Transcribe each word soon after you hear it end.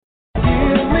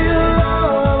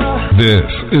This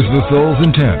is The Soul's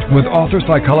Intent with author,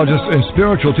 psychologist, and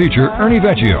spiritual teacher Ernie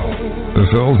Vecchio. The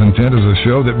Soul's Intent is a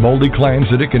show that boldly claims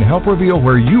that it can help reveal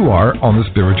where you are on the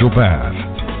spiritual path.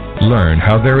 Learn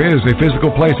how there is a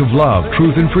physical place of love,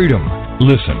 truth, and freedom.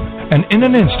 Listen, and in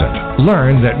an instant,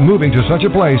 learn that moving to such a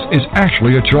place is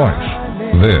actually a choice.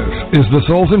 This is The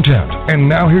Soul's Intent, and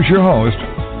now here's your host,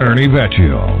 Ernie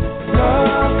Vecchio.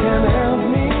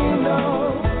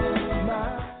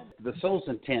 The Soul's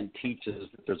Intent teaches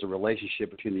that there's a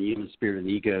relationship between the human spirit and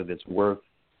the ego that's worth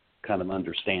kind of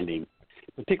understanding,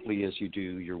 particularly as you do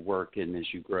your work and as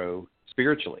you grow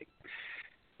spiritually.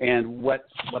 And what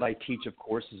I teach, of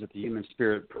course, is that the human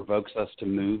spirit provokes us to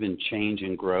move and change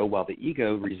and grow while the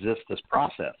ego resists this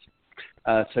process.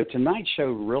 So tonight's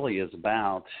show really is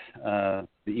about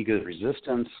the ego's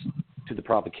resistance to the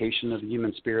provocation of the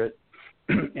human spirit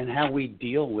and how we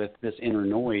deal with this inner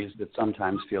noise that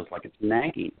sometimes feels like it's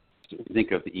nagging.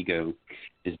 Think of the ego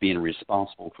as being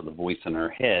responsible for the voice in our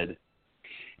head.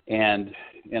 And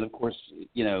of course,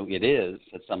 you know, it is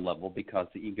at some level because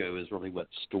the ego is really what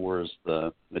stores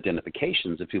the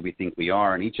identifications of who we think we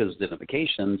are. And each of those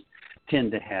identifications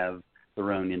tend to have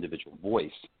their own individual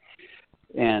voice.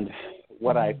 And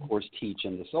what I, of course, teach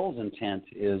in The Soul's Intent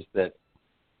is that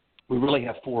we really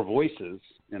have four voices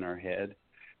in our head,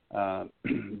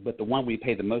 but the one we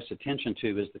pay the most attention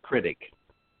to is the critic.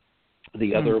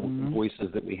 The other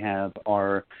voices that we have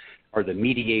are the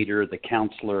mediator, the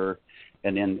counselor,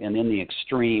 and in the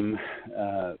extreme,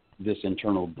 this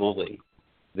internal bully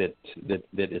that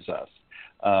is us.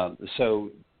 So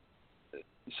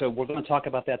we're going to talk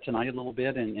about that tonight a little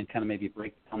bit and kind of maybe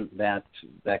break down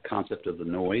that concept of the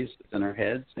noise that's in our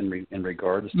heads in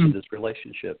regards to this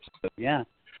relationship. So yeah.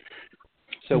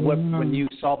 So when you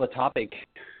saw the topic,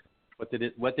 what did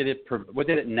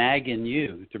it nag in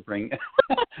you to bring?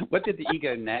 What did the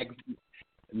ego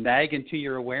nag into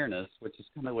your awareness, which is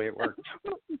kind of the way it works?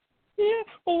 Yeah,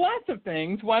 well, lots of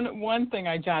things. One thing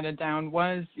I jotted down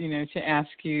was, to ask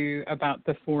you about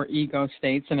the four ego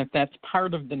states and if that's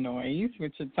part of the noise,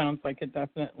 which it sounds like it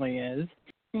definitely is.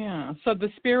 Yeah. So the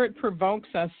spirit provokes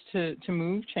us to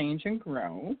move, change, and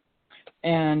grow,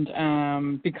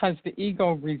 and because the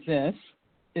ego resists.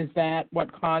 Is that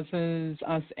what causes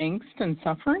us angst and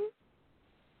suffering?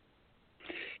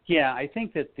 Yeah, I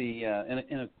think that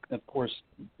and of course,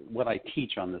 what I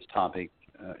teach on this topic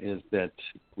is that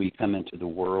we come into the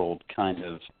world kind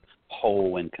of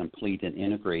whole and complete and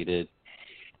integrated,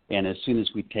 and as soon as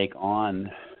we take on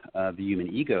the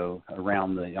human ego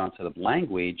around the onset of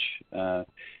language,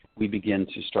 we begin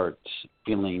to start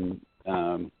feeling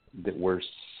that we're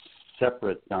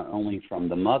separate not only from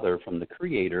the mother, from the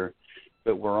creator,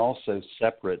 but we're also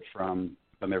separate from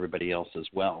everybody else as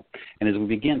well. And as we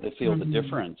begin to feel the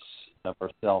difference of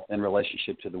ourselves in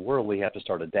relationship to the world, we have to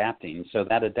start adapting. So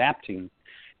that adapting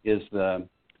is the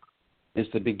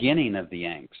beginning of the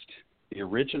angst. The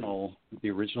original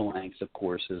angst, of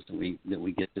course, is that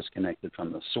we get disconnected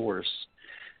from the source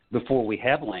before we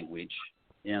have language,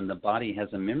 and the body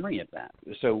has a memory of that.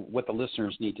 So what the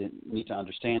listeners need to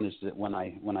understand is that when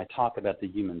I talk about the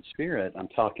human spirit, I'm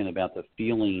talking about the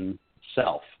feeling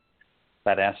self,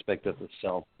 that aspect of the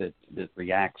self that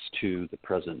reacts to the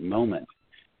present moment,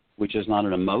 which is not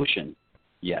an emotion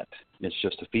yet. It's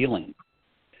just a feeling.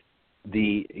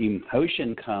 The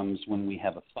emotion comes when we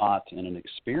have a thought and an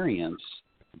experience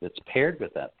that's paired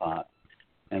with that thought,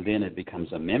 and then it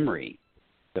becomes a memory.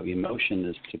 So emotion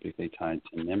is typically tied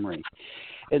to memory.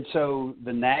 And so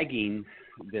the nagging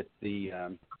that the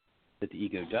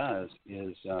ego does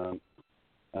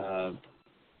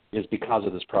is because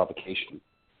of this provocation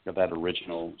of that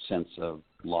original sense of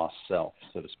lost self,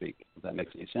 so to speak, if that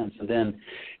makes any sense. And then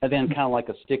kind of like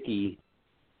a sticky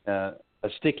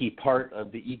part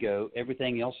of the ego,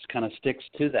 everything else kind of sticks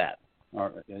to that.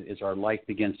 As our life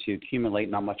begins to accumulate,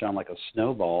 not much on like a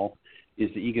snowball, is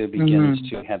the ego begins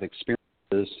to have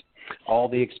experiences. All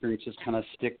the experiences kind of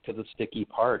stick to the sticky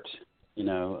part,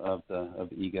 of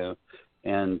the ego,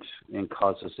 and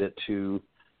causes it to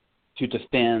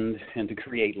defend and to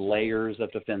create layers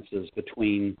of defenses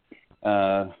between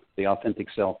the authentic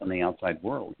self and the outside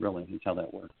world, really, is how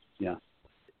that works. Yeah.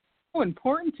 So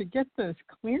important to get this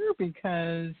clear,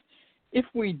 because if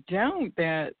we don't,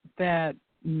 that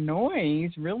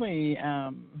noise really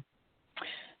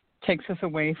takes us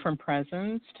away from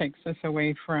presence, takes us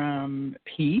away from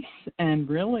peace, and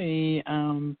really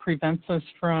prevents us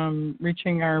from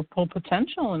reaching our full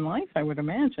potential in life, I would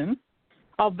imagine.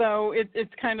 Although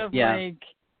it's kind of like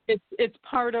it's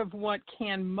part of what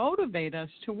can motivate us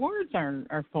towards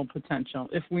our full potential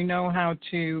if we know how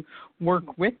to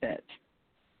work with it.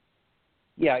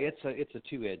 Yeah, it's a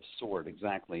two-edged sword,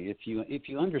 exactly. If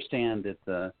you understand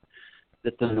that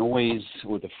the noise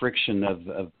or the friction of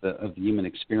the human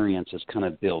experience is kind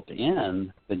of built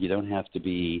in, then you don't have to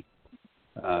be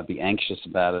anxious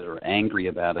about it or angry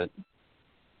about it.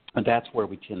 And that's where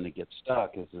we tend to get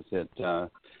stuck. Is that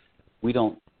we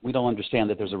don't understand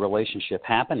that there's a relationship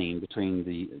happening between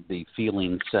the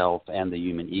feeling self and the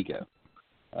human ego,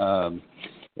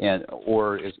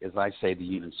 or as I say, the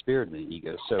human spirit and the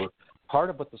ego. So part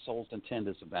of what the soul's intent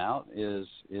is about is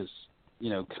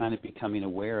kind of becoming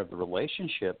aware of the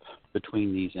relationship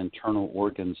between these internal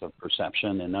organs of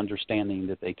perception and understanding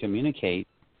that they communicate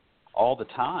all the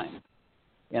time.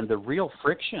 And the real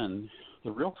friction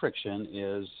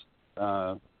is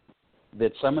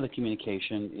that some of the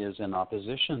communication is in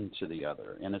opposition to the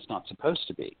other, and it's not supposed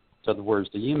to be. So in other words,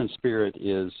 the human spirit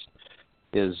is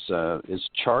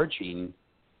charging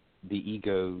the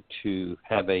ego to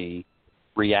have a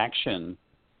reaction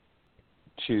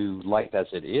to life as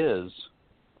it is,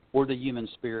 or the human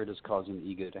spirit is causing the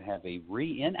ego to have a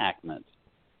reenactment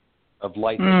of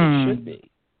life as it should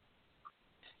be.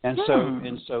 And so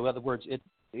in other words,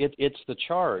 it's the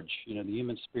charge. The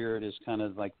human spirit is kind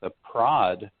of like the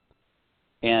prod,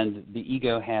 and the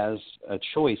ego has a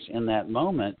choice in that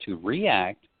moment to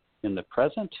react in the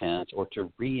present tense or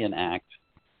to reenact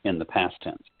in the past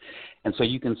tense. And so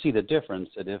you can see the difference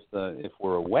that if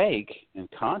we're awake and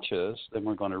conscious, then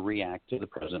we're going to react to the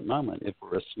present moment. If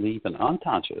we're asleep and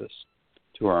unconscious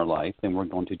to our life, then we're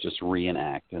going to just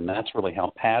reenact. And that's really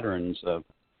how patterns of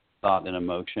thought and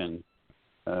emotion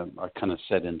are kind of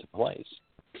set into place.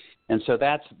 And so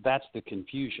that's the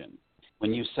confusion.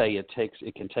 When you say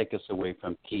it can take us away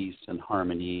from peace and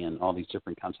harmony and all these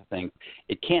different kinds of things,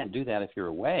 it can't do that if you're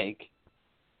awake.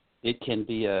 It can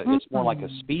be it's more like a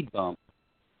speed bump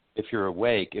if you're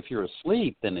awake. If you're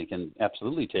asleep, then it can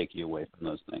absolutely take you away from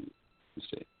those things. You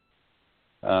see,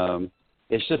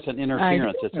 it's just an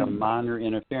interference. It's a minor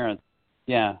interference.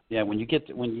 Yeah. When you get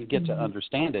to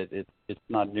understand it, it's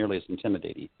not nearly as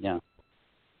intimidating. Yeah.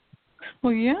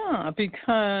 Well, yeah,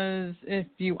 because if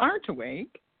you aren't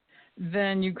awake,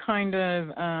 then you kind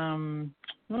of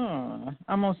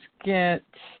almost get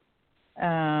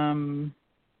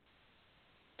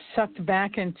sucked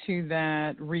back into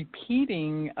that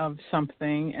repeating of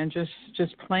something and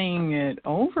just playing it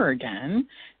over again.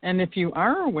 And if you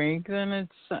are awake, then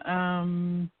it's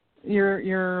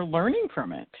you're learning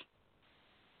from it.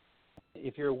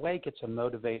 If you're awake, it's a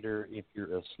motivator. If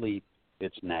you're asleep,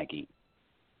 it's nagging.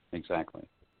 Exactly.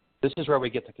 This is where we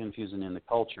get the confusion in the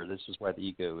culture. This is why the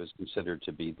ego is considered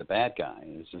to be the bad guy.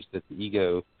 It's just that the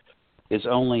ego is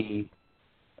only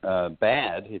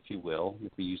bad, if you will,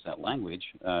 if we use that language,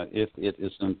 if it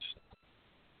isn't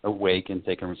awake and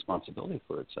taking responsibility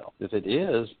for itself. If it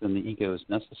is, then the ego is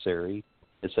necessary.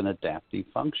 It's an adaptive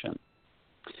function.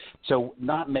 So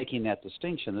not making that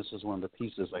distinction, this is one of the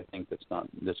pieces I think that's not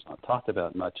talked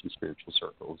about much in spiritual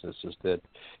circles. It's just that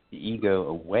the ego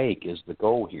awake is the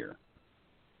goal here.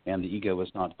 And the ego is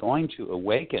not going to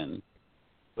awaken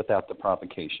without the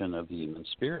provocation of the human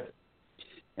spirit.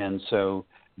 And so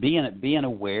being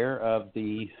aware of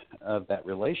that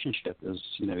relationship is,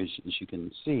 as you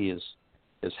can see,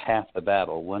 is half the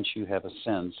battle. Once you have a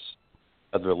sense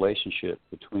of the relationship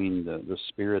between the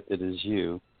spirit that is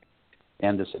you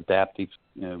and this adaptive,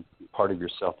 part of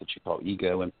yourself that you call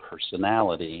ego and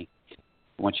personality,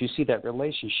 once you see that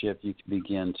relationship, you can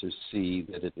begin to see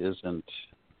that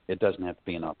it doesn't have to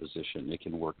be in opposition. It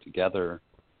can work together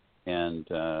and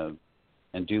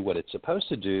do what it's supposed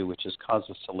to do, which is cause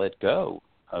us to let go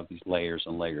of these layers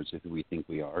and layers of who we think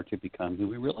we are to become who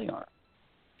we really are.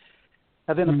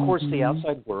 And then, of course, the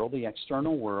outside world, the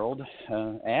external world,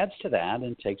 adds to that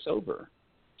and takes over.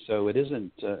 So it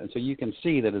isn't. And so you can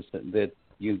see that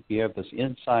you have this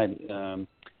inside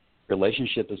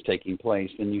relationship that's taking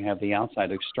place, and you have the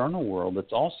outside external world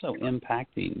that's also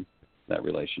impacting that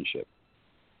relationship.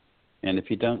 And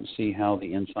if you don't see how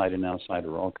the inside and outside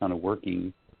are all kind of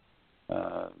working,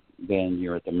 then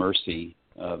you're at the mercy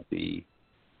of the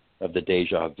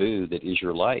deja vu that is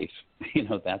your life.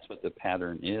 That's what the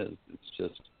pattern is. It's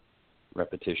just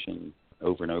repetition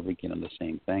over and over again of the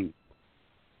same thing.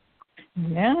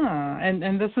 Yeah,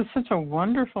 and this is such a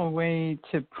wonderful way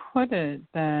to put it,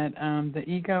 that the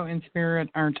ego and spirit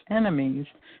aren't enemies.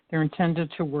 They're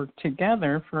intended to work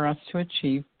together for us to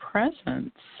achieve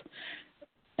presence.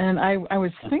 And I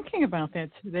was thinking about that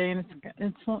today, and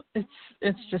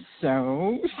it's just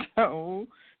so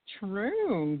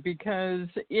true, because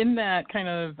in that kind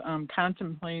of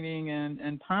contemplating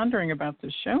and pondering about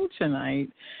the show tonight,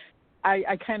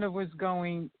 I kind of was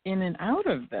going in and out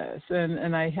of this,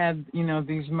 and I had,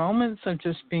 these moments of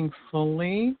just being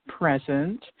fully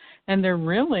present, and they're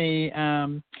really,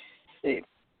 I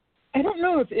don't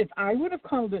know if I would have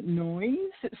called it noise,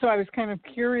 so I was kind of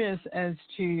curious as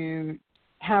to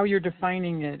how you're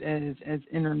defining it as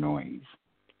inner noise.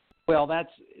 Well,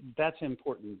 that's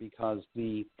important because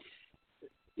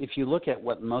if you look at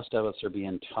what most of us are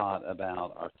being taught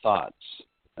about our thoughts,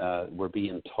 we're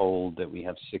being told that we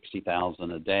have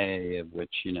 60,000 a day, of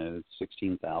which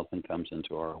 16,000 comes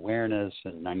into our awareness,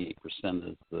 and 98%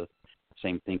 is the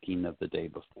same thinking of the day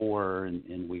before,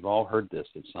 and we've all heard this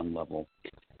at some level.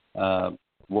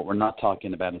 What we're not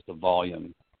talking about is the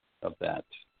volume of that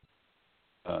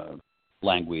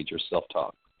language or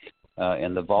self-talk.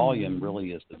 And the volume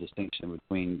really is the distinction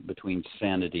between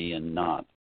sanity and not.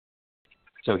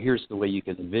 So here's the way you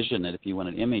can envision it. If you want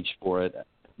an image for it,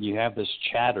 you have this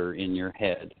chatter in your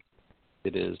head.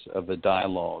 It is of a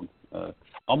dialogue,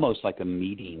 almost like a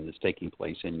meeting that's taking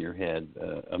place in your head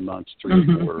amongst three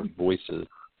or four voices.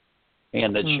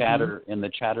 And the chatter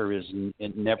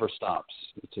it never stops.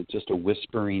 It's just a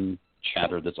whispering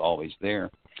chatter that's always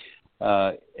there.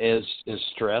 As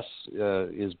stress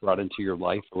is brought into your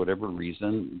life for whatever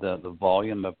reason, the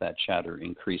volume of that chatter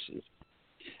increases.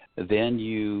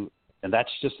 And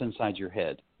that's just inside your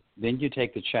head. Then you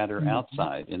take the chatter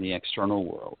outside in the external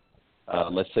world.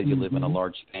 Let's say you live in a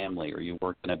large family, or you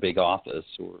work in a big office,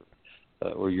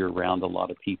 or you're around a lot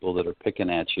of people that are picking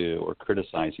at you or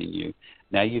criticizing you.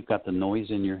 Now you've got the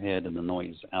noise in your head and the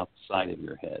noise outside of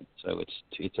your head. So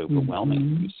it's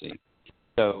overwhelming, you see.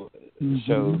 So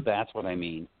that's what I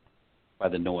mean by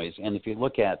the noise. And if you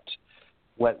look at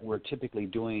what we're typically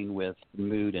doing with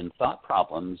mood and thought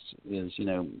problems is,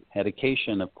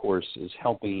 medication, of course, is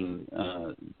helping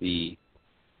the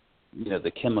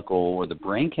chemical or the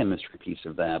brain chemistry piece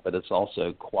of that, but it's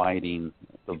also quieting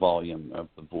the volume of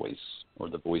the voice or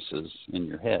the voices in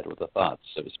your head or the thoughts,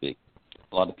 so to speak.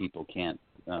 A lot of people can't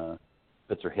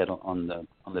put their head on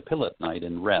the pillow at night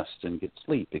and rest and get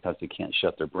sleep because they can't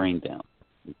shut their brain down,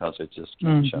 because it just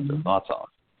can't shut their thoughts off.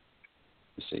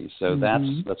 You see, so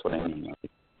that's what I mean when I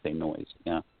say noise.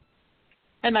 Yeah.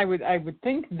 And I would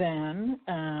think then,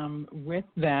 with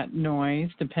that noise,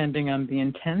 depending on the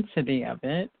intensity of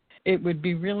it, it would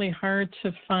be really hard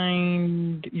to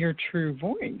find your true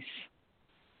voice.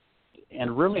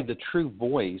 And really, the true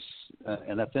voice,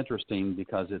 and that's interesting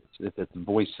because it's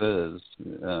voices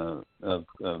of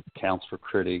counselor,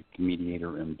 critic,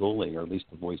 mediator, and bully, or at least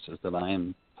the voices that I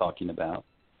am talking about.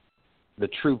 The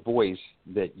true voice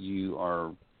that you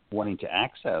are wanting to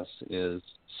access is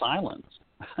silence.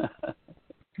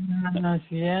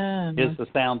 Yeah. Is the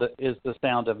sound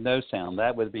of no sound.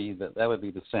 That would be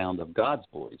the sound of God's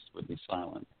voice, would be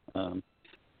silent. And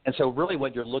so really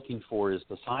what you're looking for is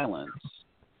the silence.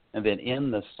 And then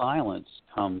in the silence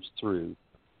comes through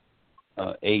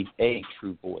a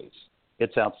true voice.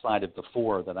 It's outside of the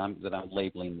four that I'm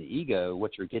labeling the ego.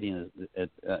 What you're getting is,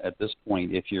 at this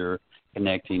point, if you're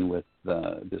connecting with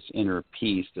this inner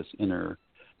peace, this inner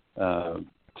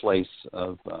place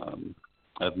of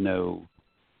no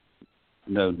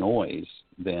noise,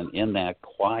 then in that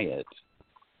quiet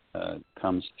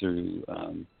comes through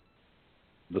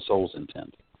the soul's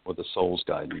intent or the soul's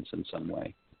guidance in some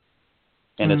way.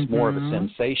 And it's more of a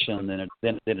sensation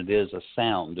than it is a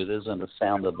sound. It isn't a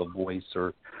sound of a voice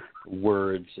or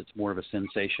words. It's more of a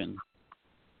sensation,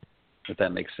 if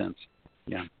that makes sense.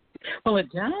 Yeah. Well,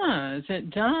 it does.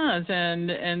 It does.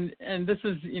 And this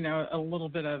is, a little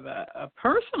bit of a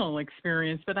personal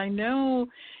experience, but I know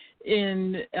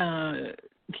in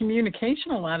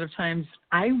communication a lot of times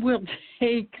I will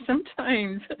take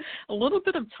sometimes a little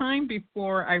bit of time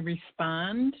before I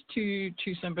respond to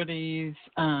somebody's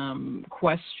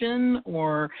question,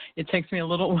 or it takes me a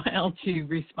little while to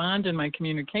respond in my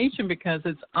communication, because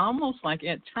it's almost like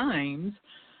at times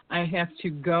I have to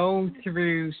go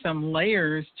through some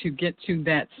layers to get to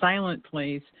that silent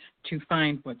place to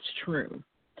find what's true.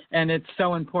 And it's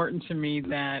so important to me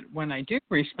that when I do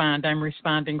respond, I'm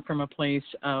responding from a place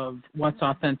of what's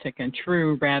authentic and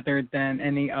true rather than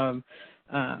any of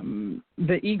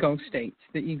the ego states,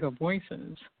 the ego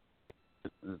voices.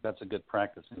 That's a good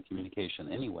practice in communication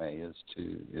anyway, is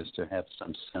to have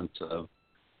some sense of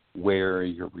where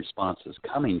your response is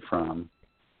coming from.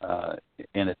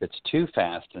 And if it's too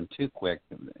fast and too quick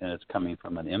and it's coming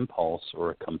from an impulse or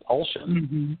a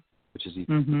compulsion, which is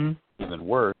even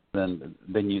worse, then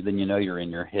you know you're in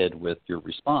your head with your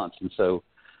response. And so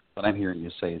what I'm hearing you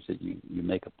say is that you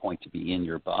make a point to be in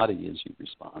your body as you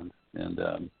respond,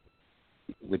 and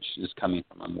which is coming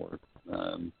from a more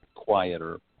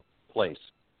quieter place.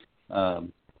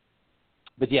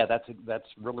 but yeah, that's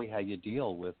really how you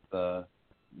deal with the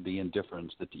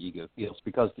indifference that the ego feels,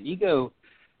 because the ego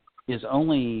is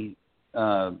only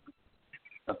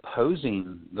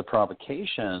opposing the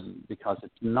provocation because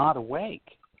it's not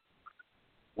awake.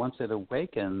 Once it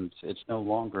awakens, it's no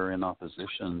longer in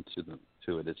opposition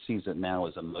to it. It sees it now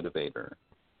as a motivator.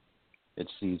 It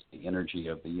sees the energy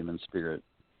of the human spirit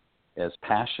as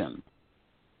passion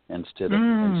instead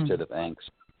of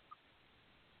angst.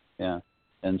 Yeah,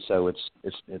 and so it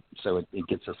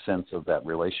gets a sense of that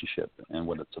relationship and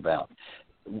what it's about.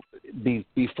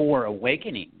 Before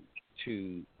awakening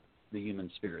to the human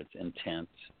spirit's intent,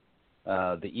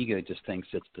 the ego just thinks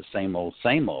it's the same old,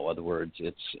 same old. In other words,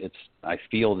 it's I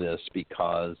feel this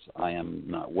because I am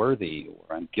not worthy,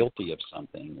 or I'm guilty of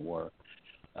something, or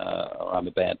I'm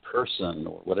a bad person,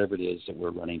 or whatever it is that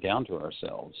we're running down to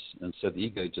ourselves. And so the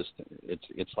ego just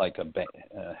it's like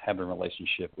having a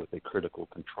relationship with a critical,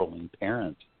 controlling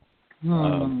parent.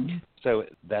 So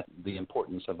that the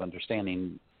importance of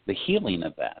understanding the healing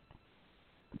of that,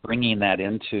 bringing that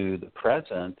into the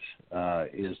present,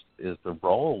 is the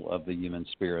role of the human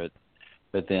spirit,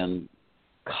 but then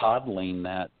coddling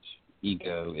that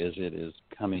ego as it is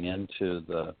coming into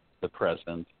the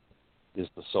present is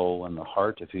the soul and the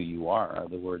heart of who you are. In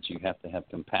other words, you have to have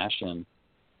compassion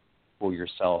for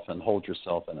yourself and hold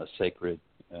yourself in a sacred,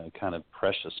 kind of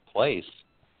precious place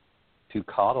to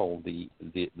coddle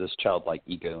this childlike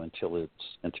ego until it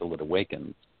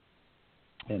awakens.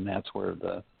 And that's where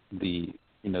the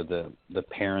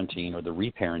parenting or the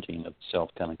reparenting of self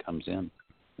kind of comes in.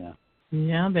 Yeah.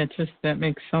 Yeah, that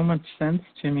makes so much sense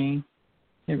to me.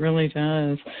 It really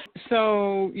does.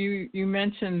 So you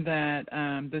mentioned that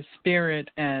the spirit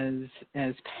as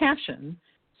passion.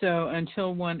 So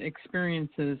until one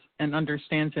experiences and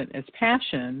understands it as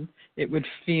passion, it would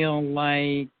feel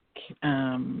like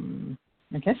I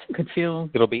guess it could feel.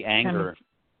 It'll be anger.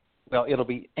 Well, it'll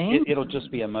be anger. It'll just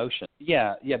be emotion.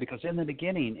 Yeah, because in the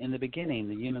beginning,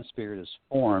 the human spirit is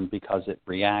formed because it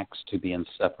reacts to being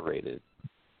separated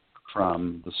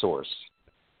from the source.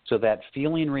 So that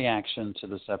feeling reaction to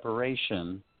the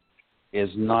separation is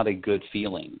not a good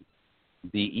feeling.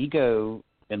 The ego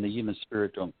and the human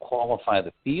spirit don't qualify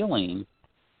the feeling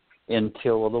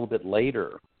until a little bit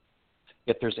later.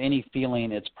 If there's any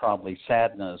feeling, it's probably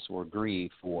sadness or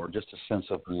grief or just a sense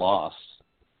of loss,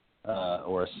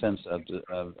 or a sense of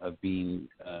being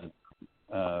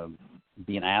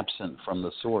absent from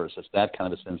the source. It's that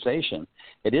kind of a sensation.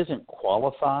 It isn't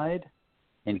qualified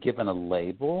and given a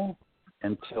label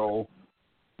until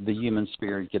the human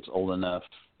spirit gets old enough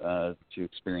to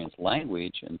experience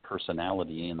language and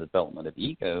personality and the development of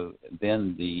ego.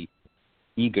 Then the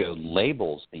ego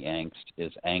labels the angst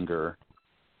as anger,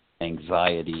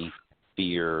 anxiety,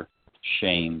 fear,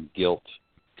 shame, guilt.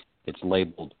 It's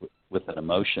labeled with an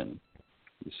emotion,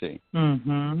 you see.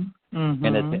 Mm-hmm.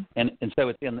 Mm-hmm. And so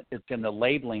it's in the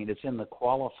labeling, it's in the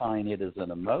qualifying it as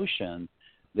an emotion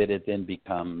that it then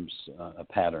becomes a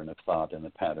pattern of thought and a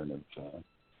pattern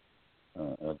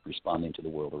of responding to the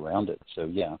world around it. So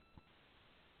yeah.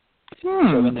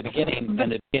 So in the beginning,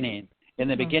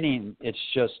 it's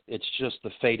just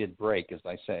the faded break, as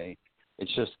I say.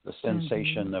 It's just the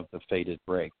sensation of the faded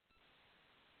break,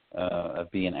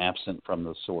 of being absent from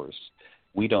the source.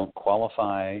 We don't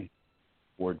qualify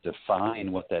or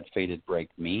define what that faded break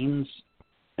means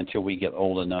until we get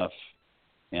old enough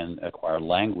and acquire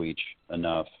language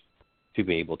enough to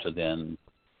be able to then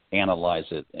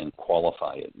analyze it and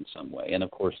qualify it in some way. And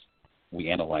of course, we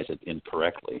analyze it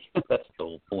incorrectly. That's the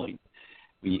whole point.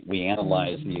 We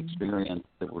analyze the experience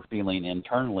that we're feeling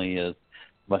internally as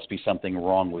must be something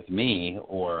wrong with me,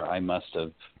 or I must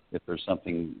have, if there's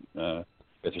something, if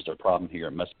there's a problem here,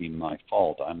 it must be my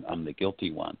fault. I'm the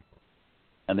guilty one.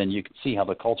 And then you can see how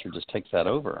the culture just takes that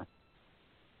over.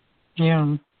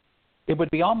 Yeah. It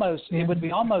would be almost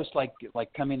like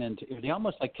coming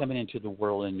into the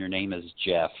world and your name is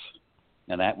Jeff,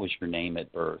 and that was your name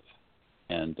at birth.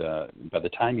 And by the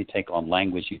time you take on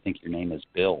language, you think your name is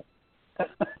Bill.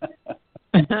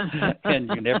 And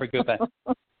you never go back.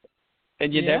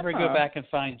 And you never go back and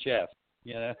find Jeff,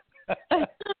 you know.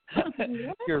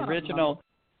 Your original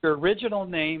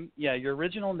name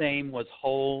was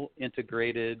whole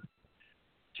integrated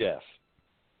Jeff.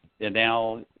 And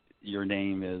now your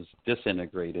name is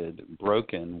disintegrated,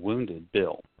 broken, wounded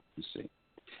Bill, you see.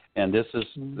 And this is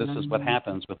what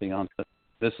happens with the onset.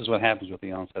 This is what happens with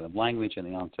the onset of language and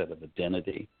the onset of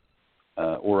identity,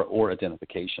 or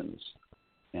identifications.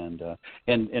 And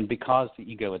because the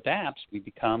ego adapts, we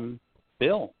become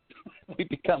Bill. We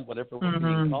become whatever we're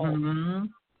being called.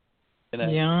 You know?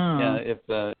 Yeah. If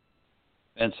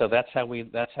And so that's how we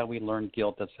learn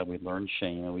guilt. That's how we learn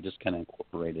shame, and we just kind of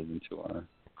incorporate it into our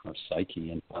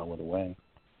psyche and file it away.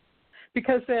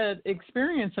 Because that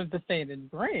experience of the fated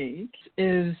break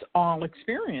is all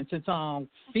experience. It's all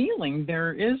feeling.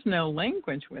 There is no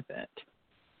language with it.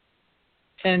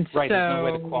 And right. So, there's no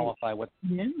way to qualify what.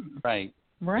 Yeah. Right.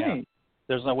 Right. Yeah.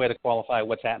 There's no way to qualify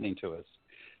what's happening to us.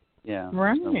 Yeah.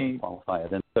 Right. There's no way to qualify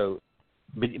it, and so,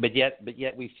 but yet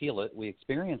we feel it, we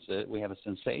experience it, we have a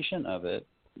sensation of it,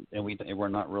 and we're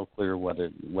not real clear what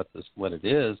it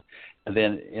is. And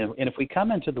then, and if we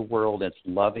come into the world that's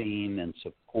loving and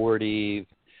supportive,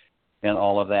 and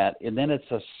all of that, and then it's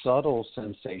a subtle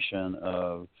sensation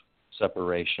of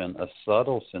separation, a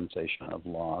subtle sensation of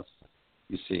loss.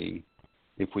 You see,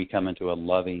 if we come into a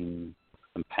loving,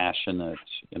 compassionate,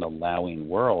 and allowing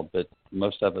world, but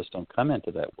most of us don't come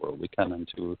into that world. We come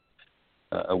into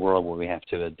a world where we have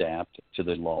to adapt to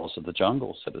the laws of the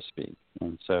jungle, so to speak.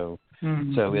 And so,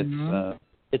 so it's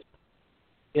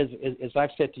as I've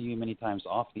said to you many times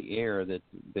off the air that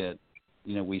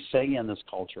we say in this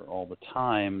culture all the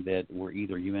time that we're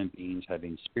either human beings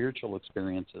having spiritual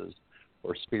experiences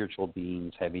or spiritual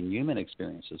beings having human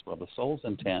experiences. Well, the soul's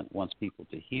intent wants people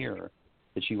to hear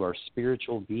that you are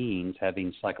spiritual beings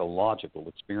having psychological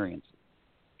experiences,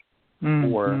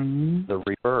 or the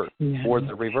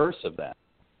reverse of that,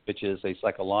 which is a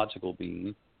psychological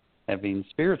being having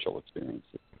spiritual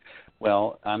experiences.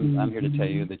 Well, I'm here to tell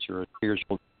you that you're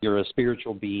a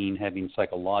spiritual being having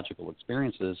psychological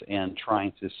experiences and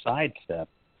trying to sidestep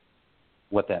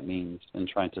what that means and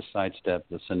trying to sidestep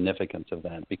the significance of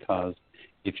that, because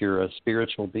if you're a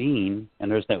spiritual being,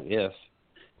 and there's no if,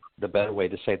 the better way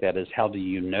to say that is, how do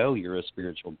you know you're a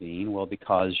spiritual being? Well,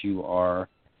 because you are,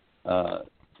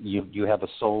 you have a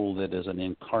soul that is an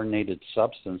incarnated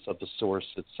substance of the source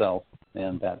itself,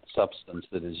 and that substance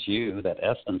that is you, that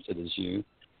essence that is you,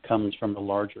 comes from a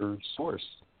larger source,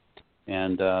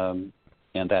 and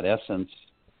that essence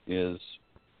is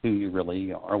who you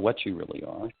really are, what you really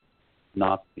are,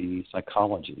 not the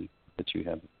psychology that you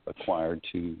have acquired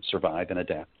to survive and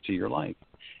adapt to your life.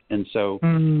 And so,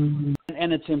 and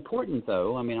it's important,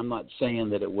 though. I mean, I'm not saying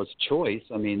that it was choice.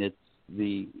 I mean, as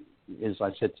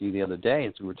I said to you the other day,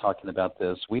 as we were talking about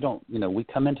this, we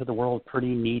come into the world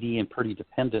pretty needy and pretty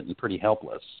dependent and pretty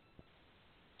helpless.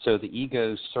 So the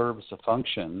ego serves a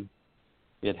function.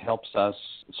 It helps us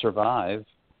survive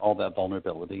all that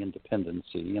vulnerability and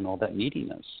dependency and all that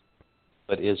neediness.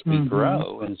 But as we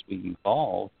grow and as we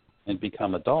evolve and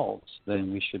become adults,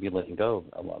 then we should be letting go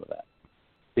of a lot of that,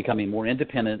 becoming more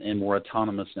independent and more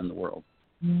autonomous in the world.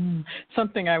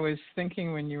 Something I was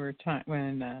thinking when you were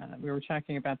when we were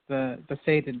talking about the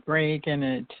fated break and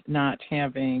it not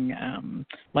having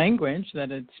language,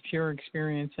 that it's pure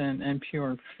experience and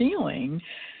pure feeling,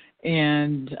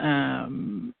 and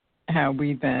how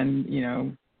we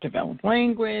then develop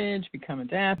language, become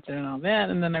adapted, and all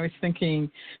that. And then I was thinking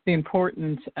the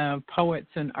importance of poets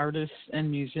and artists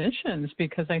and musicians,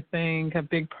 because I think a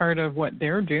big part of what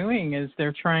they're doing is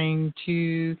they're trying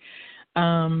to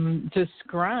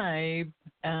describe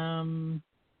the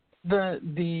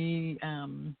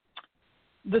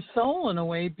soul in a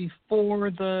way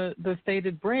before the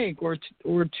fated break, or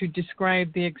to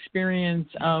describe the experience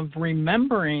of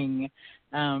remembering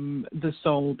the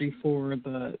soul before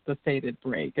the fated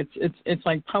break. It's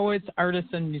like poets,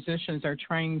 artists, and musicians are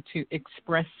trying to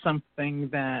express something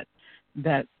that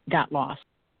got lost.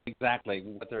 Exactly.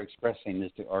 What they're expressing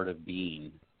is the art of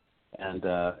being.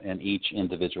 And each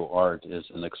individual art is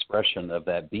an expression of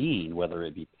that being, whether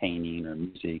it be painting or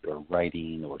music or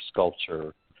writing or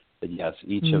sculpture. But yes,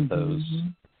 each of those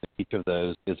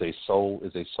is a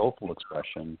soulful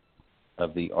expression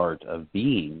of the art of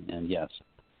being. And yes,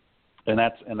 and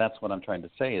that's what I'm trying to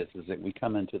say is that we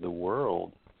come into the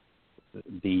world,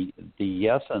 the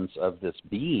essence of this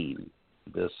being,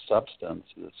 this substance,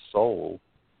 this soul,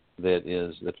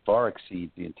 that far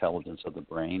exceeds the intelligence of the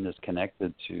brain, is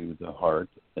connected to the heart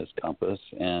as compass,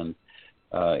 and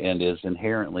is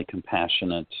inherently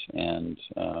compassionate and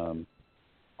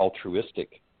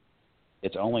altruistic.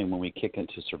 It's only when we kick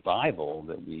into survival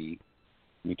that we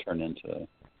turn into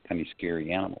kind of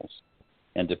scary animals.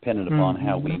 And dependent upon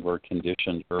how we were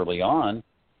conditioned early on,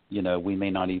 we may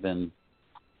not even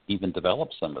develop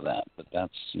some of that. But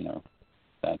that's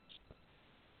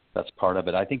part of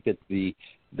it. I think that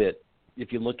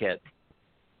if you look at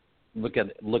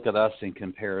us in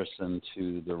comparison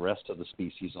to the rest of the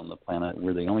species on the planet,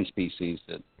 we're the only species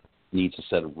that needs a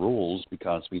set of rules,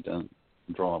 because we don't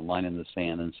draw a line in the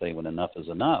sand and say when enough is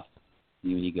enough.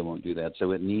 Human ego won't do that.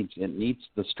 So it needs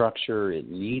the structure.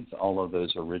 It needs all of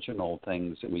those original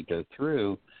things that we go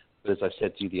through But as I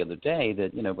said to you the other day,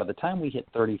 that, by the time we hit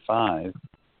 35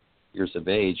 years of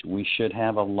age, we should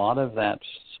have a lot of that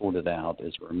sorted out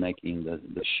as we're making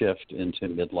the shift into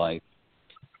midlife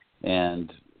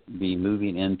and be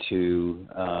moving into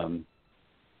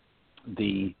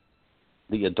the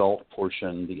adult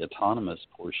portion, the autonomous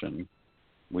portion.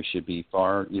 We should be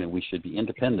we should be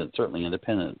independent, certainly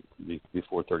independent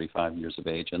before 35 years of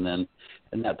age. And then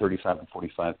in that 35 to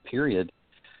 45 period,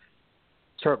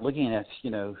 start looking at,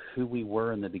 who we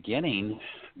were in the beginning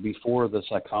before the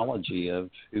psychology of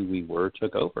who we were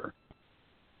took over,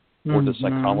 or the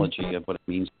psychology of what it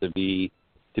means to be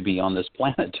on this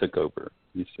planet took over,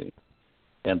 you see.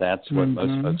 And that's what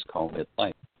most folks call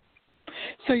midlife.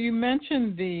 So you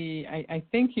mentioned I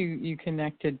think you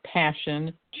connected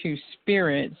passion to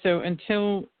spirit. So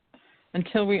until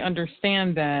we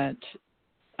understand that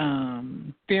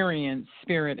experience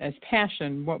spirit as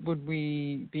passion, what would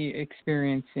we be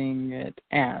experiencing it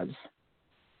as?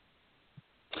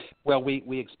 Well,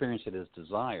 we experience it as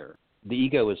desire. The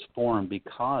ego is formed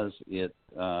because it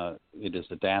is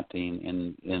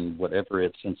adapting in whatever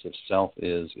its sense of self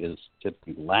is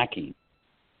typically lacking.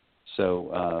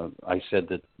 So I said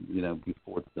that,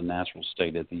 before, the natural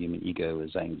state of the human ego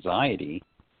is anxiety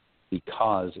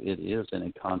because it is in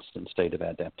a constant state of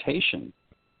adaptation.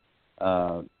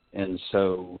 And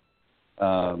so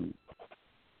the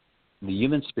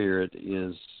human spirit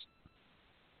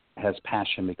has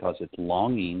passion because it's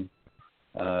longing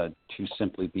to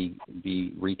simply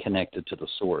be reconnected to the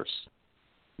source.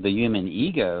 The human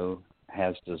ego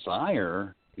has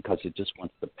desire because it just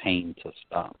wants the pain to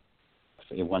stop.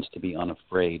 It wants to be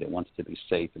unafraid. It wants to be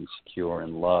safe and secure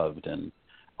and loved and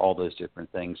all those different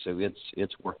things. So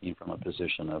it's working from a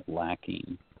position of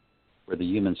lacking, where the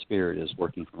human spirit is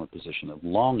working from a position of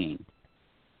longing,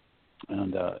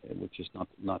 and which is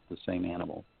not the same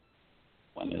animal.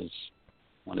 One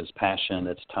is passion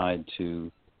that's tied to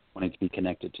wanting to be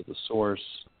connected to the source,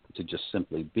 to just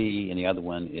simply be, and the other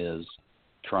one is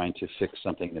trying to fix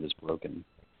something that is broken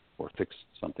or fix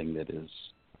something that is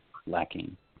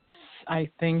lacking. I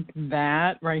think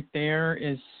that right there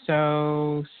is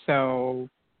so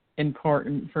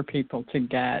important for people to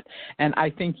get. And I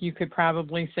think you could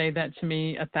probably say that to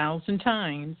me 1,000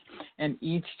 times, and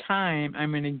each time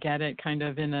I'm going to get it kind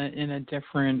of in a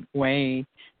different way.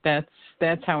 That's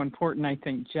how important I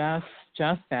think just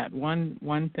that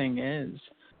one thing is.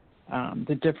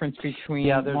 The difference between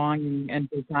longing and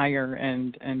desire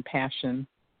and passion.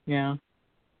 Yeah.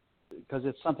 Because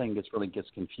it's something that really gets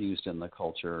confused in the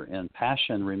culture. And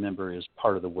passion, remember, is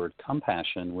part of the word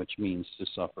compassion, which means to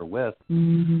suffer with.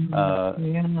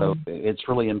 So it's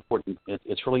really important.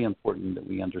 It's really important that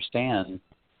we understand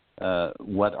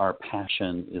what our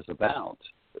passion is about.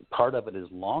 Part of it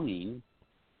is longing,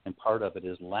 and part of it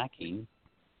is lacking,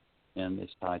 and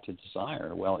it's tied to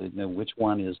desire. Well, which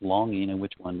one is longing and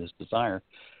which one is desire?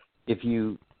 If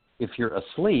you're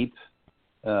asleep,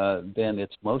 then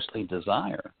it's mostly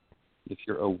desire. If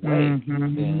you're awake,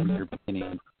 then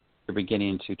you're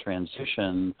beginning to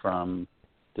transition from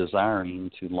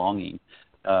desiring to longing.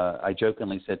 I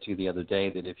jokingly said to you the other day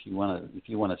that if you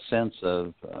want a sense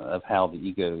of how the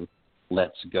ego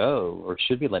lets go or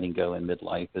should be letting go in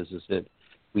midlife is that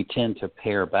we tend to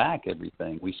pare back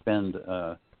everything. We spend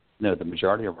the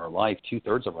majority of our life,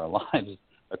 2/3 of our lives,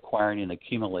 acquiring and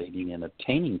accumulating and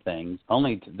obtaining things,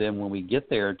 only to then when we get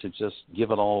there to just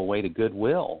give it all away to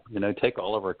Goodwill, take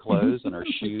all of our clothes and our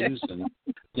shoes and,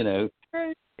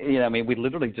 I mean, we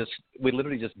literally just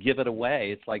give it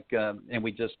away. It's like, and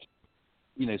we just,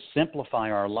 simplify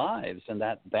our lives. And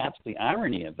that's the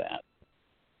irony of that.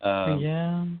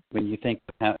 When you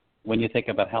think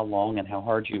about how long and how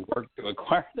hard you work to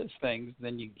acquire those things,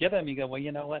 then you get them, you go, well,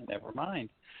 you know what? Never mind.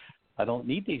 I don't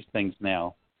need these things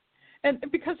now. And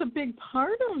because a big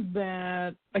part of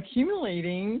that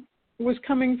accumulating was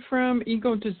coming from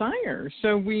ego desire.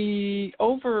 So we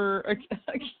over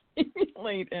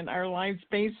accumulate in our lives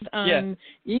based on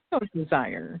ego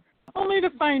desire, only to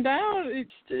find out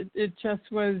it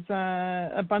just was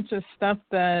a bunch of stuff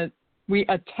that we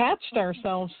attached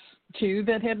ourselves to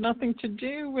that had nothing to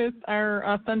do with our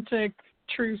authentic,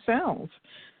 true self.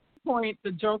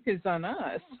 The joke is on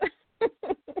us.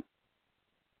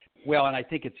 Well, and I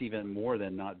think it's even more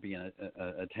than not being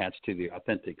attached to the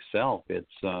authentic self. It's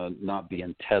not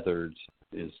being tethered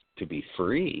is to be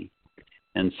free,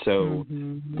 and so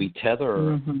we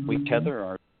tether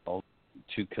ourselves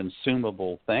to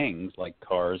consumable things like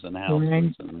cars and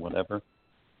houses and whatever,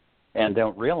 and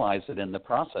don't realize that in the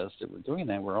process that we're doing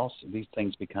that, we're also these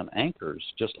things become anchors.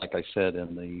 Just like I said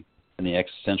in the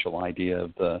existential idea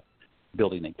of the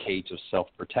building a cage of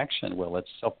self-protection. Well, it's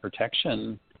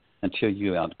self-protection until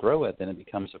you outgrow it, then it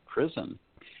becomes a prison.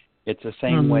 It's the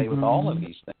same way with all of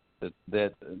these things,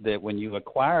 that when you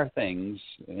acquire things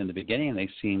in the beginning, they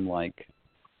seem like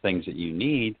things that you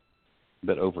need,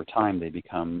 but over time they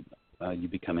become you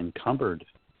become encumbered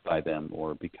by them,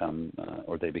 or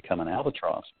they become an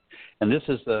albatross. And this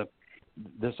is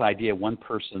this idea: one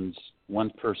person's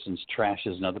trash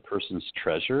is another person's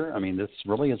treasure. I mean, this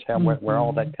really is where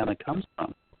all that kind of comes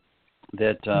from.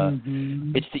 That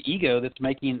it's the ego that's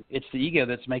making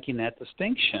that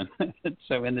distinction.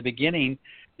 So in the beginning,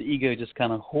 the ego just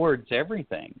kind of hoards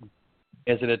everything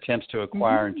as it attempts to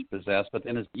acquire and to possess. But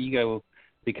then as ego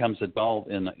becomes adult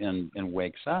and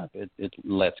wakes up, it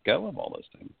lets go of all those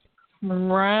things.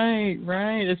 Right.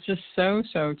 It's just so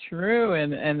true.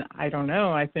 And I don't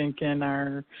know. I think in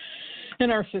our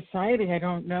society, I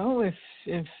don't know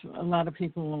if a lot of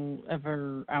people will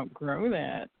ever outgrow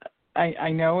that.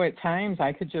 I know at times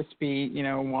I could just be,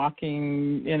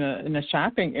 walking in a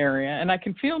shopping area, and I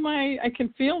can feel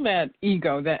that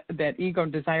ego, that ego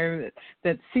desire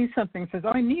that sees something, says,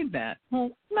 "Oh, I need that."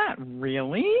 Well, not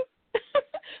really.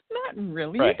 Not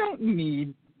really. Right. You don't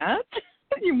need that.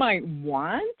 You might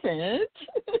want it,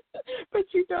 but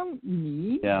you don't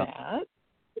need that.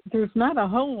 There's not a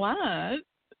whole lot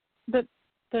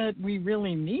that we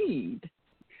really need.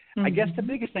 I guess the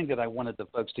biggest thing that I wanted the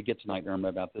folks to get tonight, Irma,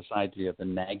 about this idea of the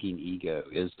nagging ego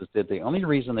is that the only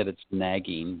reason that it's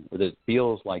nagging, or that it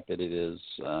feels like that it is,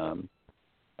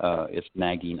 it's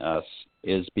nagging us,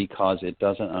 is because it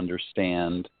doesn't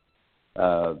understand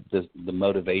the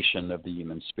motivation of the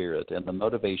human spirit. And the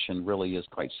motivation really is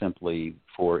quite simply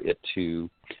for it to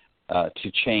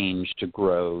change, to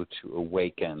grow, to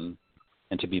awaken,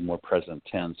 and to be more present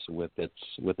tense with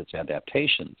its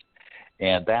adaptations.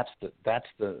 And that's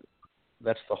the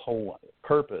whole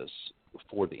purpose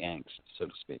for the angst, so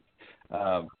to speak.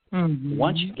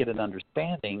 Once you get an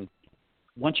understanding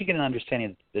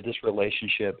that this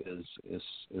relationship is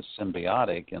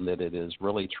symbiotic, and that it is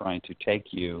really trying to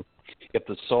take you, if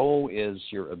the soul is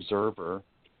your observer,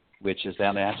 which is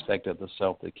that aspect of the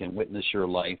self that can witness your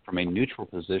life from a neutral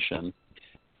position,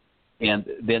 and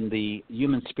then the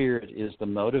human spirit is the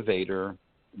motivator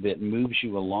that moves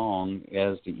you along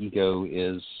as the ego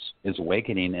is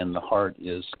awakening, and the heart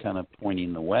is kind of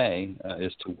pointing the way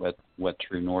as to what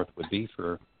true north would be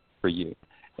for you.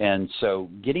 And so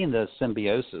getting the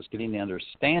symbiosis, getting the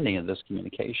understanding of this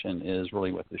communication is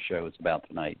really what the show is about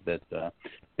tonight, that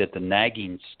the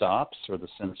nagging stops, or the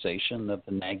sensation of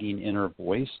the nagging inner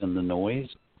voice and the noise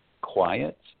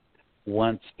quiets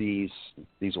once these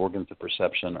organs of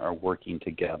perception are working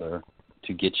together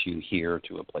to get you here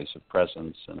to a place of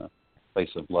presence and a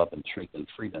place of love and truth and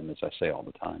freedom, as I say all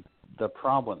the time. The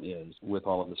problem is, with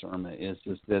all of this, Irma, is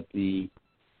that the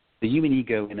human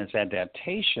ego in its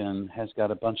adaptation has got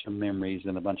a bunch of memories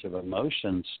and a bunch of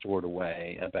emotions stored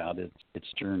away about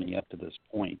its journey up to this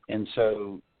point. And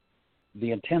so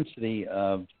the intensity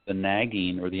of the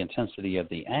nagging, or the intensity of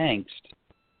the angst,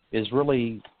 is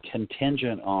really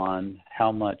contingent on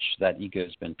how much that ego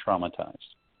has been traumatized.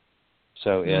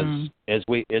 So as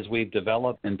we've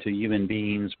developed into human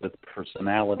beings with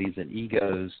personalities and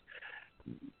egos,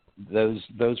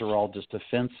 those are all just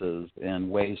defenses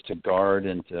and ways to guard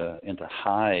and to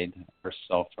hide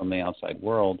ourselves from the outside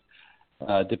world.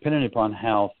 Depending upon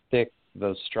how thick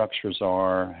those structures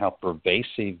are, how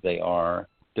pervasive they are,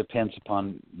 depends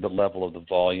upon the level of the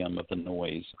volume of the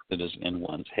noise that is in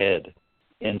one's head.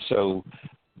 And so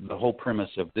the whole premise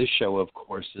of this show, of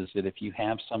course, is that if you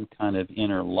have some kind of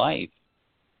inner life,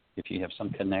 if you have some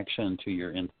connection to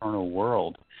your internal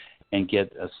world and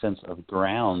get a sense of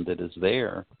ground that is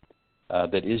there,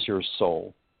 that is your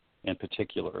soul in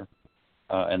particular,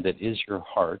 and that is your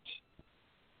heart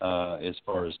as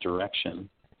far as direction,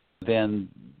 then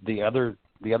the other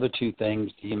two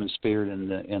things, the human spirit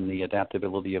and the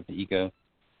adaptability of the ego,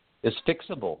 is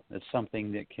fixable. It's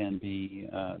something that can be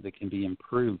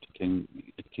improved.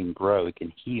 It can grow. It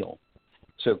can heal.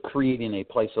 So creating a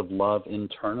place of love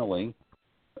internally,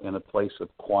 and a place of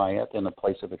quiet, and a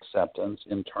place of acceptance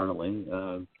internally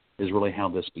is really how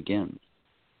this begins.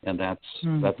 And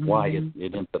that's why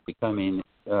it ends up becoming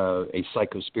a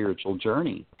psycho-spiritual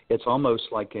journey. It's almost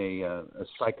like a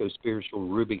psycho-spiritual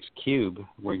Rubik's Cube,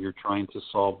 where you're trying to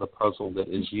solve the puzzle that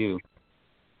is you.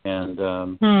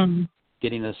 And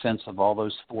getting a sense of all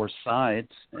those four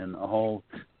sides and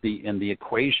the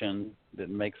equation that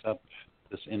makes up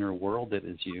this inner world that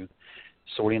is you,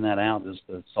 sorting that out is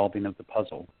the solving of the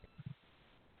puzzle.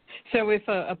 So if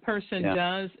a person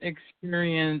does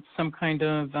experience some kind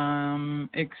of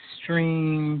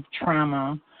extreme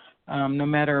trauma, no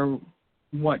matter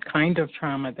what kind of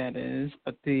trauma that is,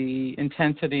 but the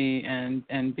intensity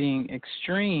and being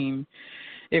extreme,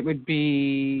 it would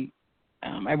be,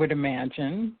 I would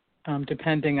imagine,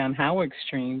 depending on how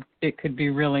extreme, it could be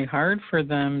really hard for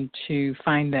them to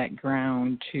find that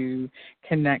ground to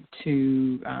connect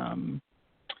to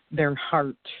their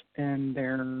heart and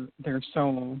their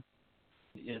soul.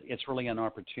 It's really an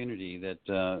opportunity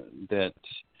that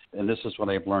and this is what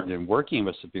I've learned in working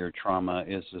with severe trauma,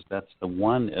 is that's the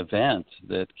one event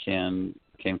that can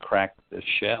crack the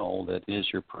shell that is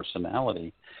your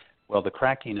personality. Well, the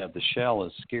cracking of the shell,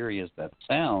 as scary as that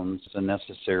sounds, is a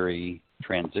necessary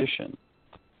transition.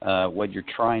 What you're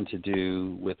trying to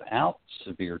do without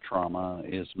severe trauma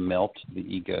is melt the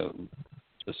ego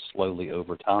just slowly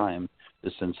over time,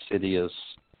 this insidious,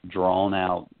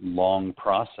 drawn-out, long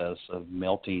process of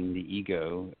melting the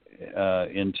ego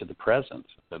into the present,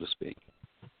 so to speak.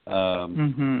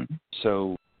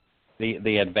 So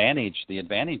the advantage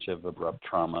of abrupt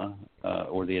trauma,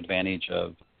 or the advantage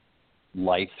of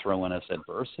life throwing us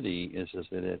adversity, is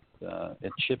that it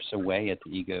chips away at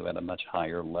the ego at a much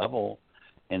higher level,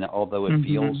 and although it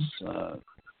feels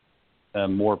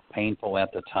more painful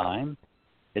at the time,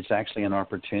 it's actually an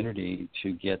opportunity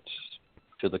to get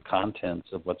to the contents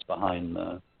of what's behind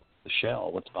the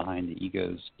shell, what's behind the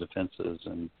ego's defenses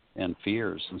and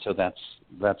fears. And so that's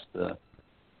the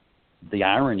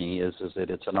irony is that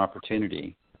it's an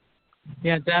opportunity.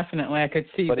 Yeah, definitely. I could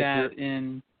see that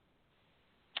in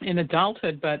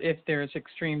adulthood, but if there's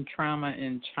extreme trauma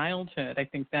in childhood, I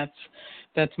think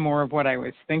that's more of what I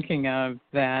was thinking of,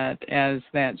 that as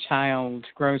that child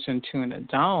grows into an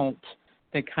adult,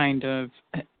 they kind of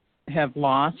have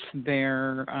lost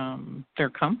their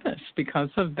compass because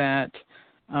of that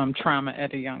trauma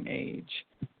at a young age.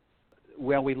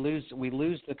 Well, we lose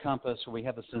the compass, or we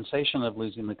have the sensation of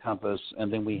losing the compass,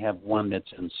 and then we have one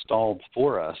that's installed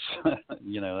for us. That's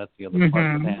the other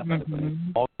part that happens.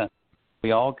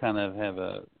 We all kind of have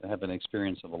an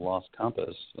experience of a lost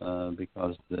compass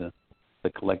because the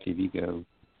collective ego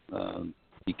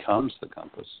becomes the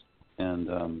compass,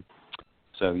 and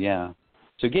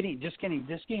So getting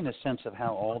a sense of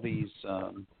how all these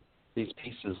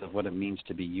pieces of what it means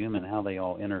to be human, how they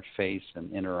all interface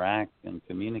and interact and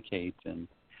communicate and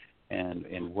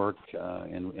work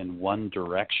in one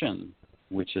direction,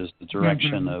 which is the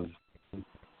direction of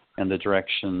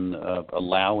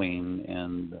allowing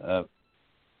and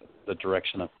the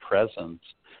direction of presence.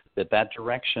 That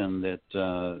direction that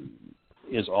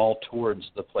is all towards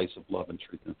the place of love and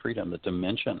truth and freedom, the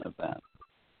dimension of that.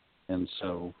 And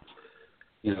so,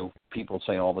 people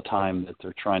say all the time that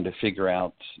they're trying to figure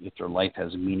out if their life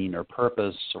has meaning or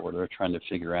purpose, or they're trying to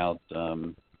figure out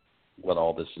what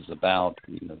all this is about.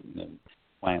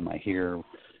 Why am I here?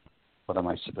 What am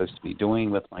I supposed to be doing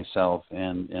with myself?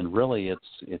 And really,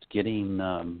 it's getting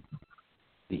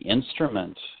the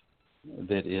instrument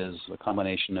that is a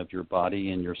combination of your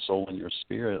body and your soul and your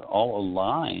spirit all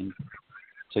aligned,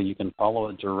 so you can follow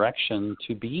a direction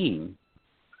to being.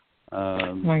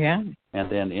 And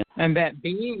that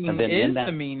being is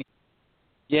the meaning.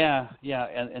 Yeah,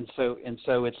 and so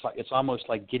it's almost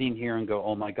like getting here and go,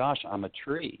 oh my gosh, I'm a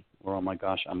tree, or oh my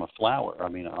gosh, I'm a flower. I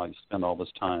mean, I spent all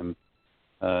this time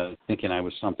thinking I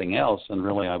was something else, and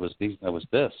really I was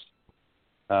this.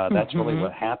 That's really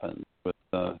what happened with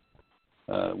the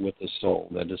soul.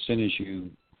 That as soon as you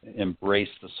embrace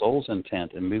the soul's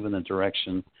intent and move in the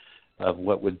direction of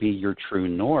what would be your true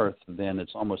north, then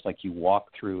it's almost like you walk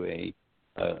through a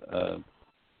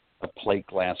plate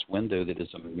glass window that is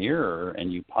a mirror,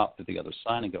 and you pop to the other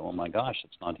side and go, oh my gosh,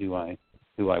 it's not who I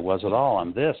was at all.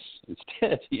 I'm this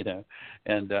instead,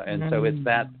 and so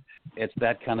it's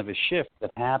that kind of a shift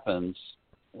that happens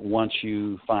once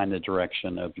you find the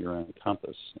direction of your own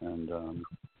compass. And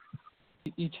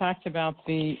you talked about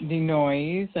the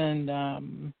noise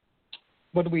and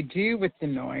what do we do with the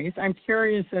noise? I'm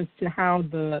curious as to how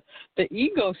the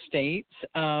ego states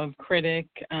of critic,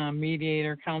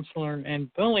 mediator, counselor,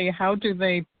 and bully, how do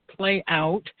they play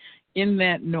out in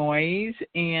that noise?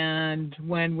 And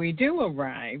when we do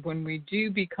arrive, when we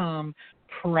do become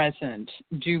present,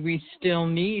 do we still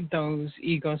need those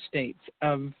ego states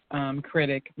of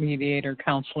critic, mediator,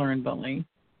 counselor, and bully?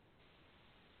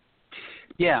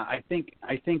 Yeah, I think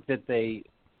that they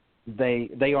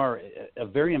are a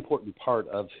very important part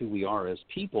of who we are as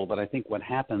people, but I think what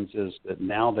happens is that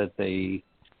now that they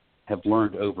have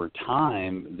learned over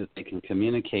time that they can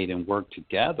communicate and work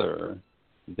together,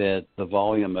 that the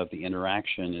volume of the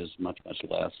interaction is much, much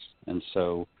less. And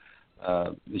so,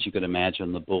 as you could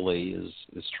imagine, the bully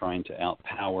is trying to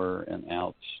outpower and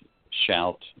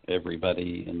outshout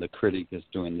everybody, and the critic is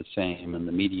doing the same, and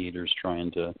the mediator is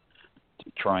trying to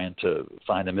trying to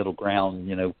find a middle ground,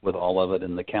 with all of it,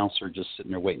 and the counselor just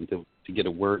sitting there waiting to get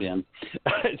a word in.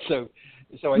 so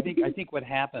I think what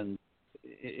happens,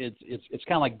 it's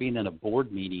kind of like being in a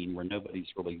board meeting where nobody's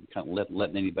really kind of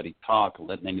letting anybody talk,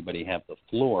 letting anybody have the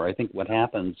floor. I think what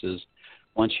happens is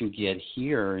once you get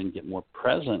here and get more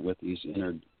present with this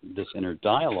inner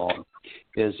dialogue,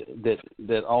 is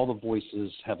that all the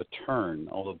voices have a turn.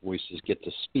 All the voices get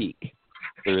to speak.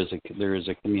 There is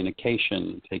a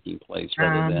communication taking place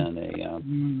rather than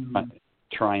a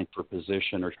trying for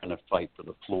position or trying to fight for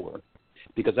the floor,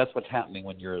 because that's what's happening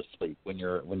when you're asleep. When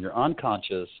you're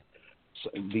unconscious,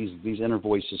 these inner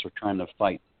voices are trying to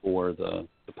fight for the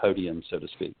podium, so to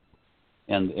speak.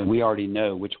 And we already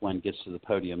know which one gets to the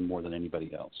podium more than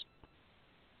anybody else.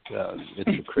 It's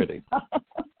the critic.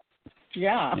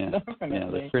 Yeah, Yeah,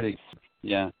 definitely. the critic.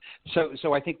 Yeah.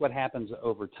 So I think what happens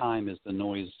over time is the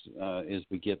noise, is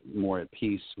we get more at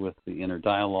peace with the inner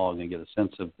dialogue and get a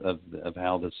sense of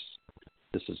how this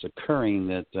is occurring.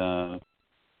 That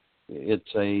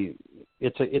it's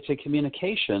a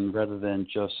communication rather than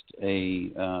just a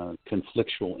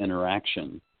conflictual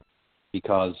interaction,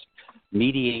 because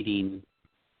mediating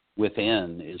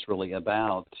within is really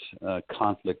about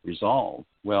conflict resolve.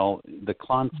 Well, the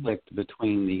conflict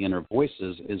between the inner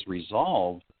voices is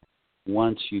resolved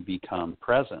once you become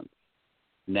present.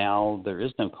 Now there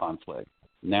is no conflict.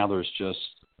 Now there's just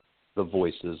the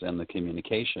voices and the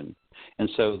communication. And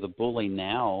so the bully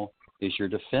now is your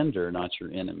defender, not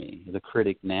your enemy. The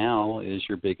critic now is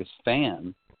your biggest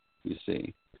fan, you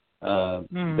see.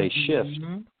 They shift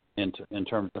in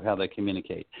terms of how they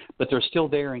communicate. But they're still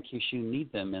there in case you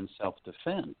need them in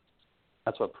self-defense.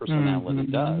 That's what personality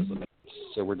does.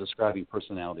 So we're describing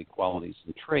personality qualities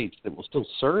and traits that will still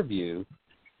serve you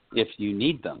if you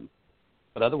need them.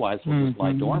 But otherwise, they'll just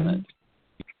lie dormant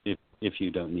if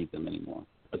you don't need them anymore.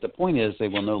 But the point is, they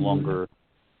will no longer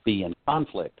be in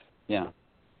conflict. Yeah.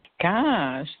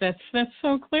 Gosh, that's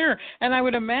so clear. And I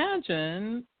would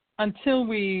imagine until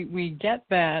we get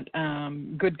that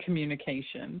good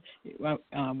communication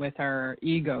with our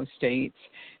ego states,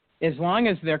 as long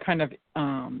as they're kind of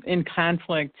in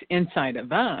conflict inside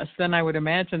of us, then I would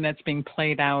imagine that's being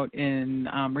played out in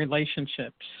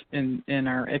relationships in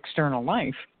our external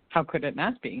life. How could it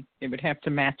not be? It would have to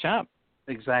match up.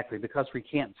 Exactly, because we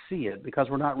can't see it, because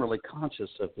we're not really conscious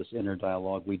of this inner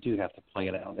dialogue. We do have to play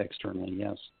it out externally,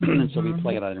 yes. And so we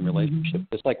play it out in relationships.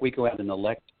 It's like we go out and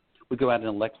elect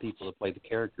people to play the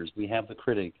characters. We have the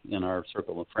critic in our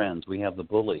circle of friends. We have the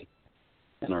bully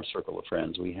in our circle of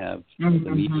friends. We have the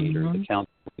mediator, the counselor.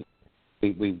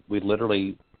 We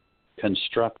literally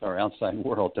construct our outside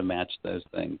world to match those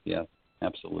things. Yeah,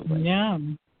 absolutely. Yeah.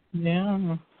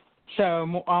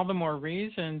 So all the more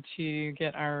reason to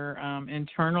get our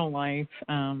internal life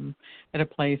at a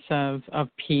place of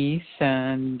peace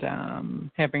and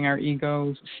having our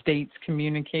ego states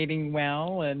communicating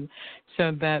well, and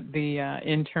so that the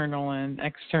internal and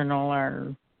external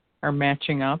are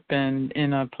matching up and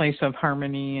in a place of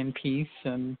harmony and peace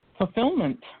and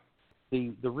fulfillment.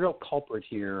 The real culprit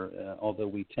here, although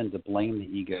we tend to blame the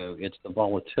ego, it's the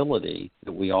volatility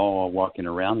that we all are walking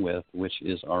around with, which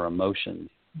is our emotions.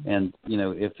 And,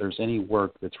 if there's any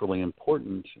work that's really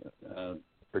important,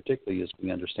 particularly as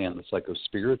we understand the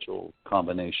psycho-spiritual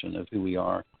combination of who we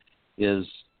are, is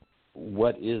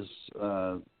what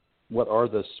are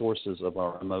the sources of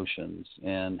our emotions,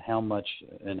 and how much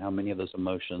and how many of those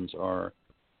emotions are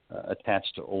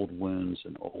attached to old wounds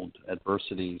and old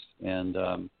adversities, and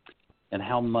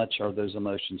how much are those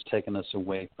emotions taking us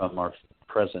away from our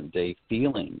present-day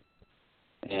feeling.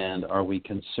 And are we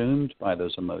consumed by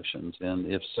those emotions?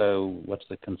 And if so, what's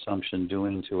the consumption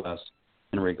doing to us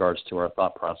in regards to our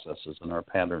thought processes and our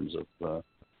patterns of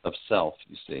self?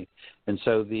 You see, and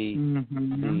so the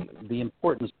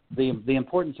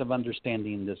importance of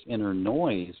understanding this inner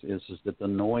noise is that the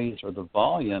noise or the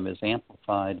volume is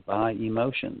amplified by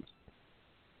emotions.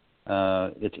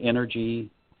 It's energy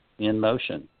in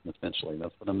motion, essentially.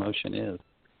 That's what emotion is,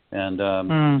 and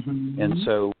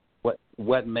so.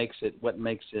 What makes it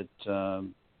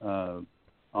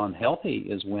unhealthy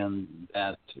is when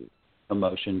that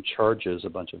emotion charges a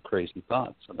bunch of crazy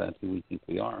thoughts about who we think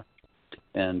we are,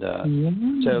 and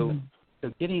so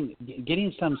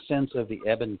getting some sense of the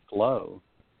ebb and flow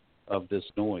of this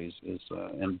noise is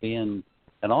and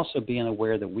also being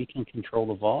aware that we can control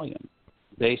the volume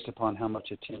based upon how much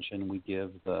attention we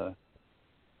give the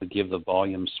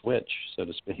volume switch, so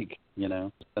to speak,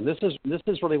 And this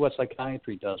is really what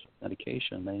psychiatry does with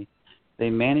medication. They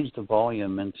manage the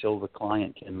volume until the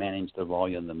client can manage the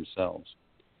volume themselves.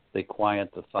 They quiet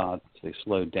the thoughts. They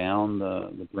slow down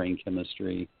the brain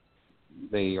chemistry.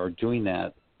 They are doing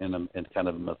that in a kind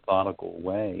of a methodical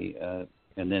way,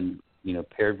 and then,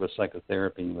 paired with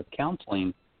psychotherapy and with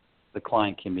counseling, the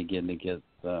client can begin to get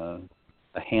a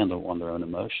handle on their own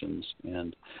emotions.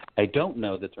 And I don't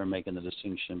know that they're making the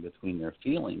distinction between their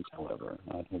feelings, however.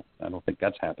 I don't think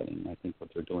that's happening. I think what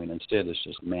they're doing instead is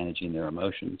just managing their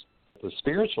emotions. The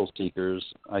spiritual seekers,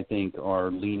 I think,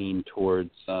 are leaning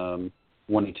towards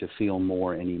wanting to feel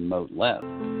more and emote less.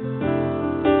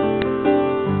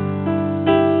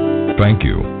 Thank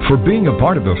you for being a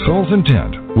part of The Soul's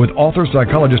Intent with author,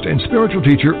 psychologist, and spiritual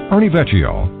teacher Ernie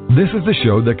Vecchio. This is the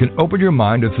show that can open your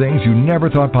mind to things you never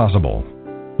thought possible.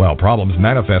 While problems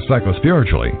manifest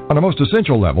psychospiritually, on a most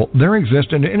essential level, there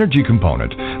exists an energy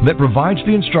component that provides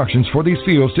the instructions for these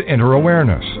fields to enter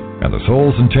awareness. And The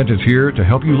Soul's Intent is here to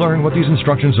help you learn what these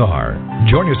instructions are.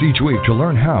 Join us each week to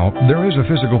learn how there is a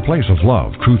physical place of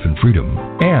love, truth, and freedom,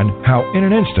 and how in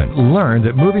an instant learn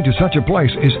that moving to such a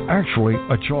place is actually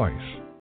a choice.